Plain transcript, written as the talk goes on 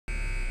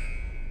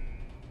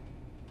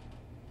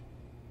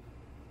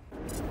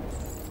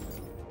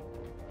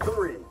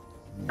3,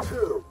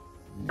 2,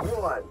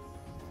 1.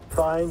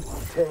 Find,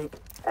 take,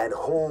 and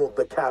hold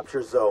the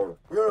capture zone.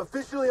 You're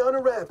officially on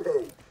a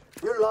rampage.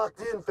 You're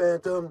locked in,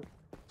 Phantom.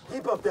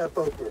 Keep up that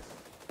focus.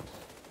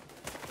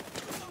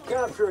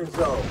 Capturing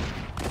zone.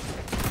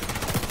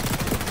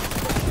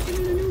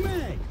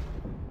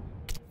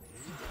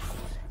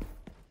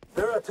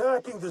 They're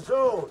attacking the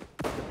zone.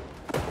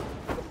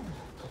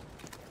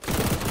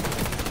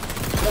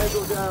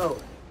 Tango down.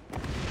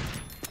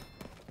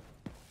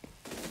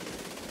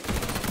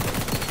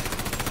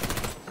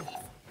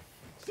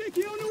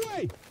 Sticky on the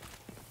way.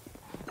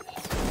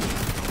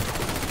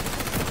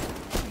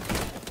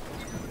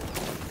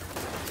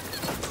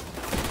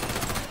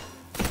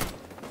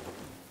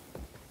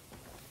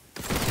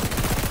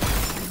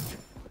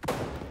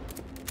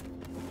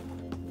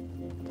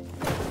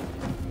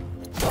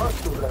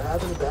 Hostiles are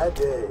having a bad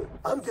day.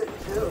 I'm getting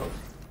killed.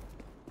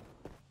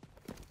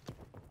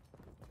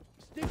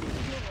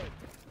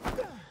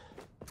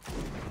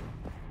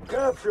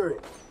 Capturing.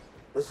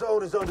 The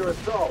zone is under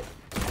assault.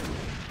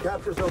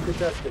 Capture zone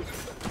contested.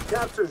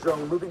 Capture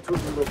zone moving to a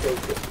new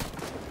location.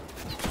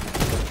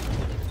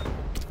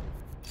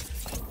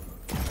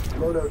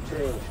 Loadout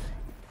changed.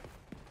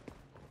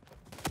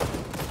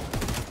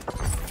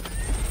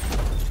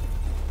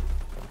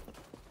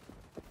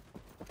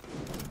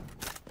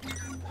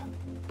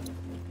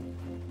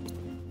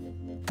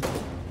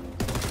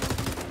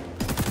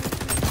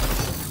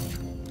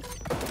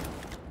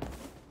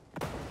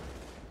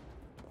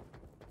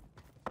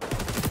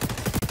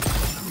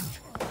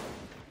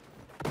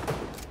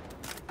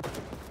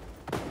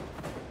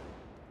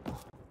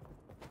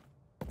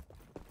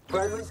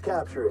 Friendly's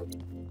capturing.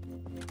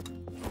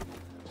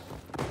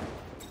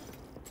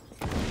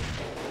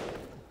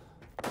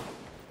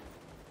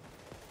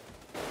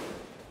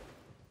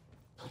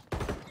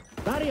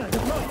 Barrier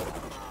deployed.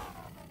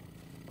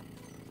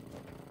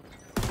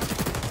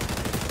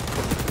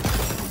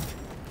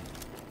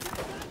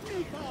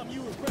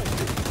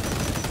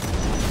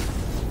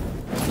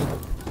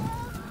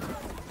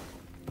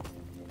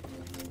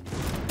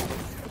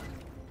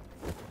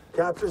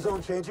 Capture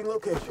zone changing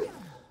location.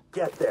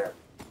 Get there.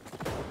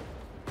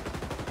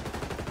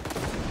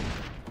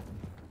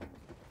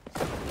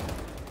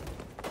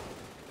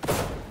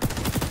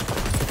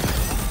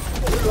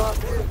 You're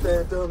locked in,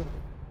 Phantom.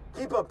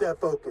 Keep up that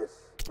focus.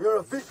 You're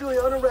officially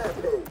on a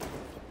rampage.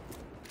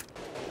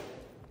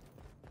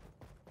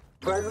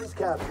 Friendly's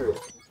captured.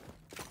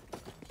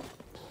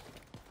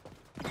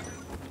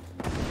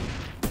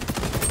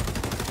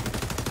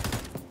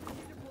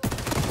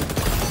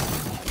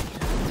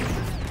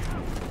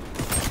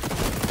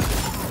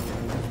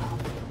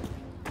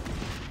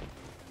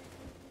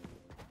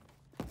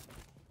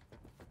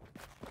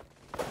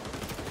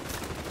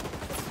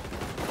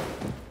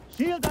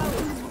 Shield out.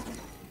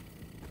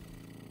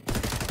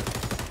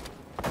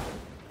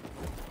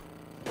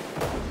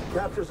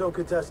 Capture zone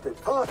contested.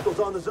 Hostiles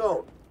on the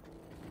zone.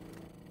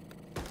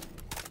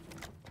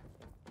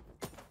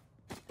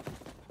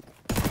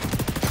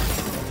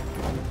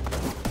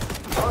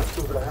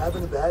 Hostiles are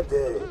having a bad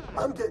day.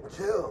 I'm getting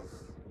chills.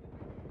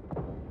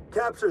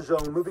 Capture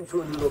zone moving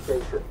to a new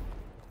location.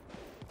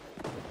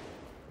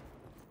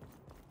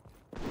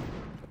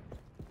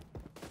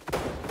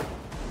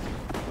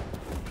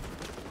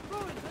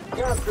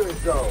 Capturing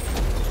zone.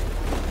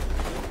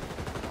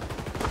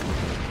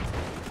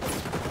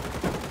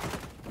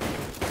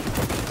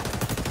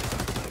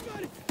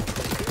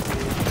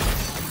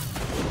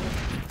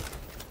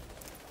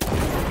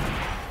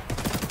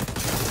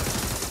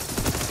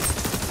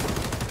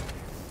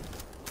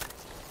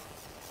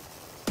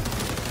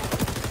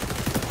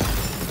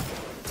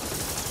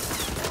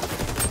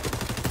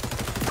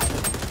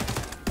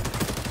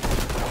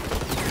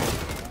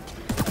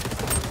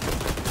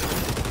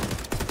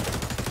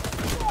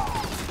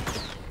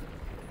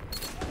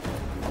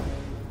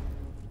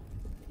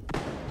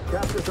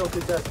 Capture zone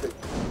contested.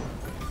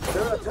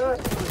 They're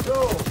attacking the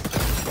zone.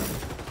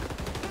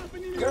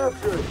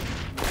 Captured.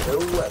 No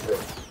weapon.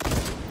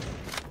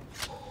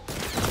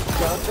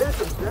 John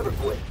Phantoms never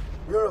quit.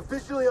 You're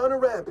officially on a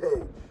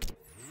rampage.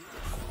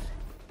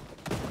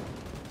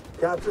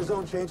 Capture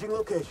zone changing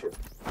location.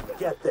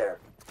 Get there.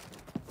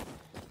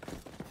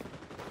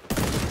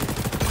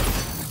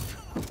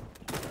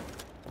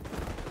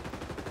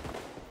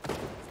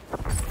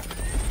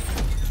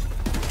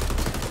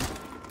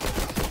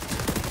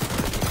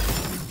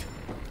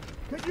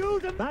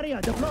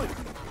 Barrier deployed.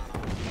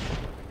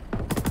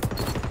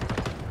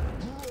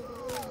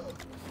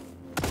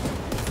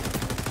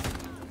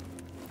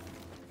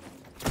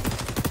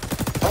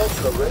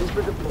 Ultra ready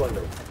for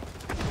deployment.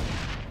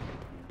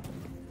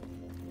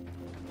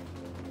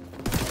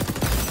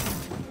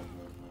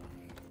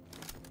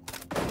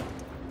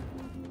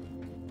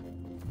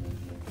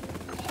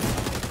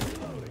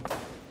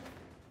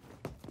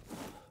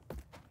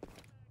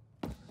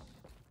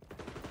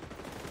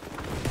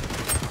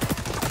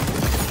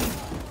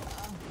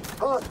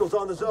 Hostiles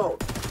on the zone.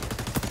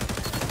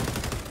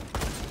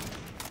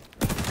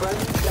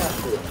 Friendly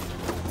captured.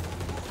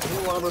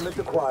 New armament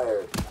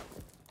acquired.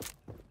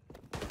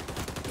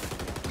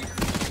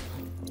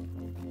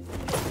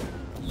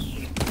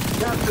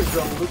 Capture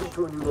zone moving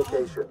to a new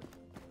location.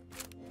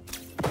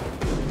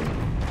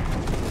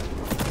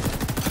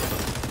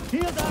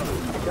 Shield up!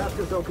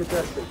 Capture zone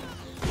contested.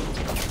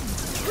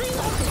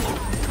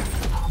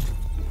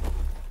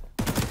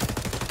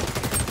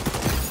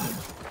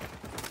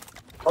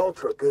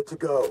 Ultra, good to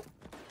go.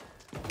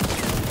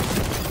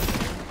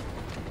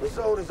 The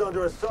zone is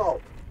under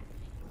assault.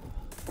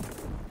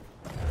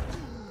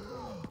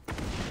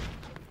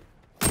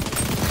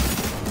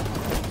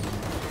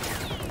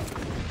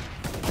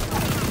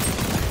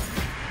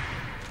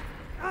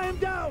 I am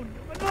down,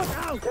 but not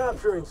out!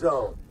 Capturing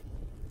zone.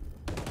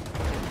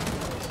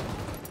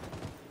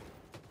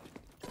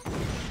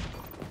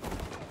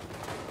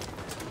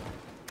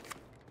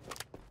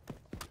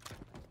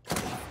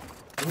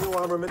 New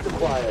armament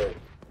acquired.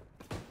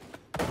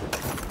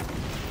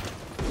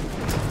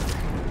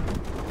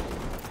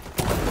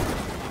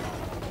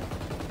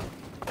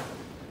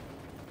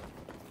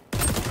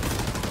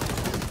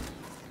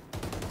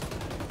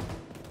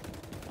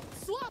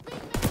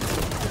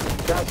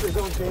 Capture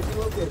zone changing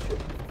location.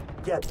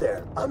 Get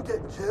there. I'm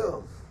getting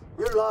chills.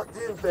 You're locked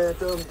in,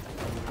 Phantom.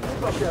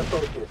 Keep up that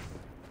focus.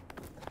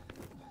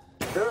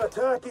 They're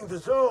attacking the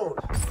zone.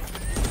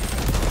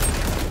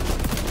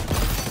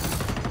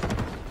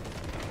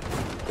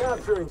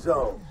 Capturing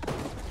zone.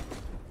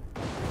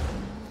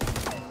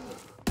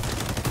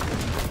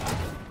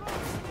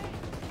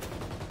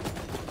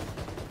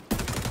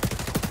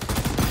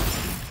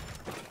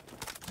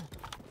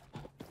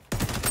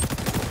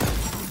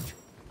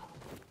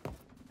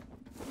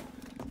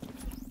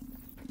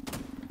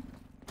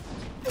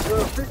 You're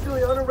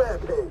officially on a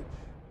rampage.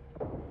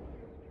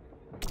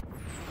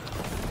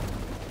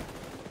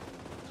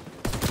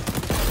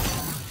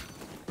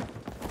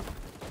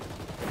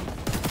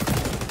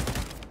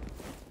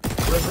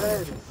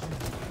 Revenge.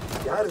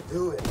 Gotta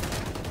do it.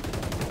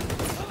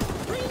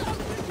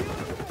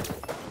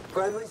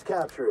 Friendly's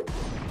capturing.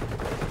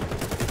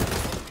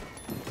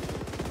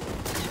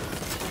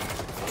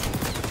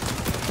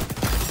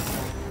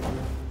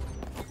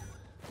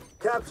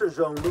 Capture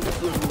zone moving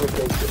to a new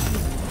location.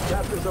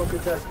 Capture zone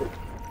contested.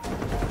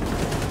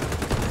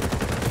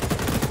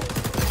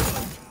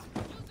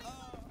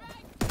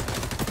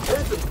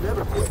 Phantoms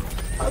never quit.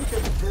 I'm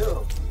getting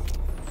chills.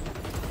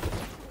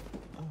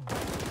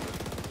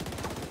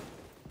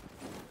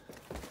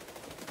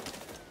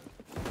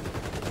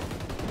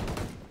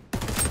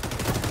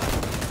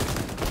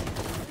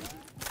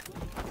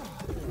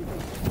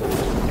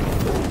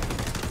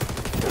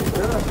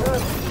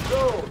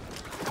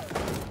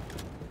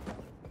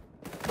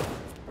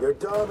 You're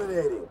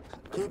dominating.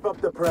 Keep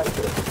up the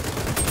pressure.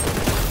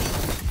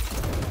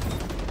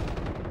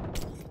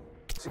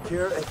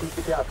 Secure and keep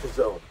the capture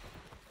zone.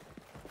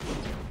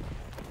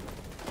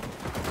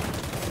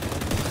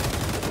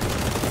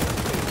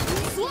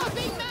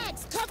 Swapping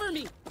mags! Cover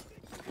me!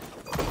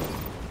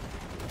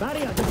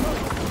 Barrier deployed!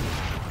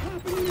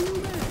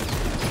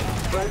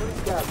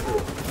 Friendly's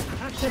captured.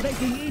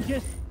 Activating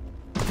Aegis!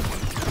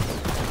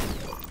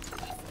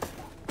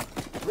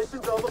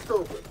 Mission's almost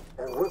over,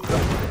 and we're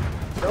crushing it.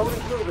 Zone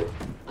is moving.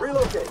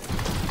 Relocate.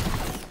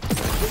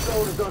 This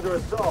zone is under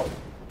assault.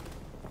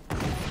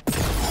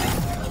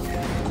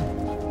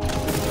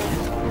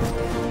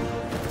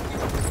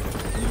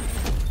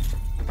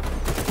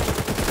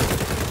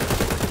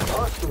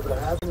 Hostiles are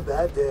having a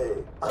bad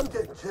day. I'm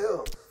getting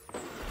chills.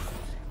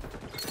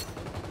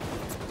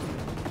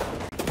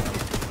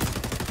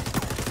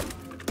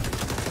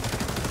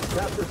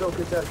 Capture zone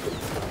contested.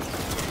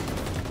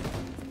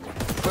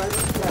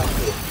 Friendly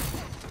captured.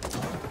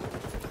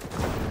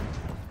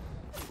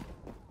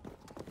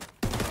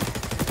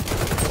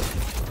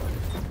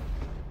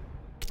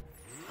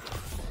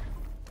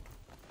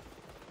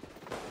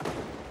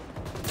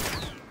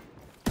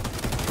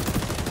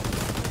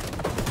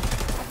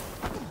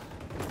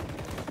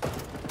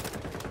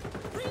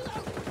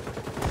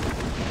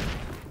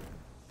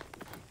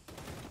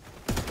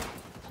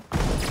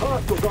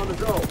 Hostiles on the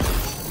zone.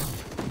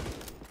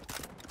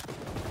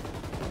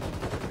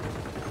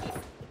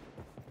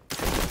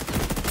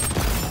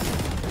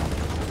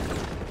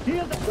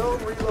 Shield up!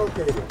 Zone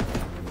relocated.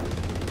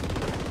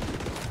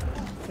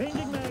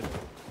 Changing mag!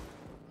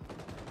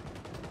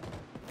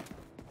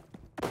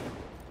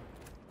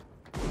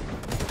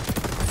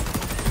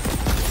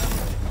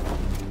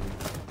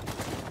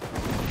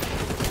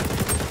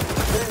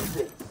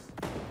 Band-aids.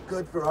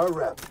 Good for our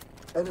rep.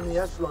 Enemy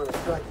echelon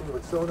is tracking you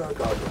with sonar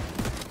goggles.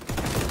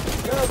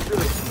 Captured.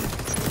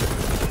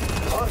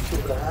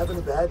 Hostiles are having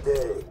a bad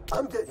day.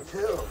 I'm getting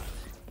chills.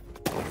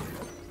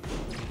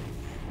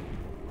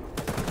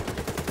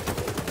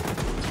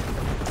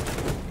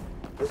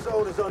 The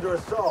zone is under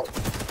assault.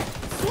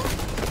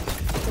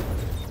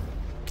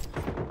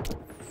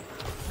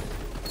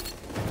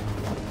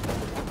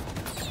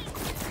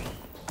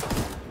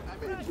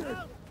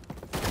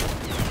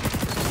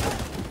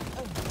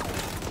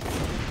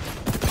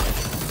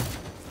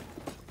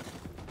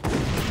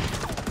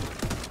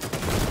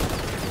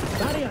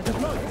 Barrier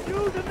deployed!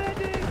 Use the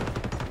medic!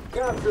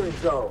 Capturing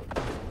zone.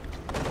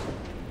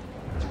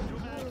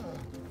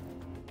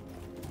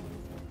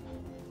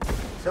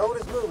 Zone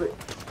is moving.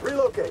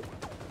 Relocate.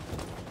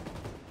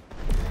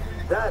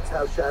 That's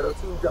how Shadow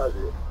Team does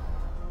it.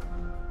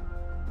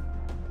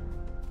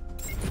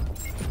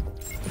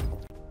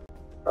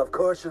 Of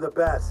course you're the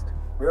best.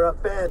 You're a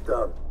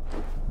phantom.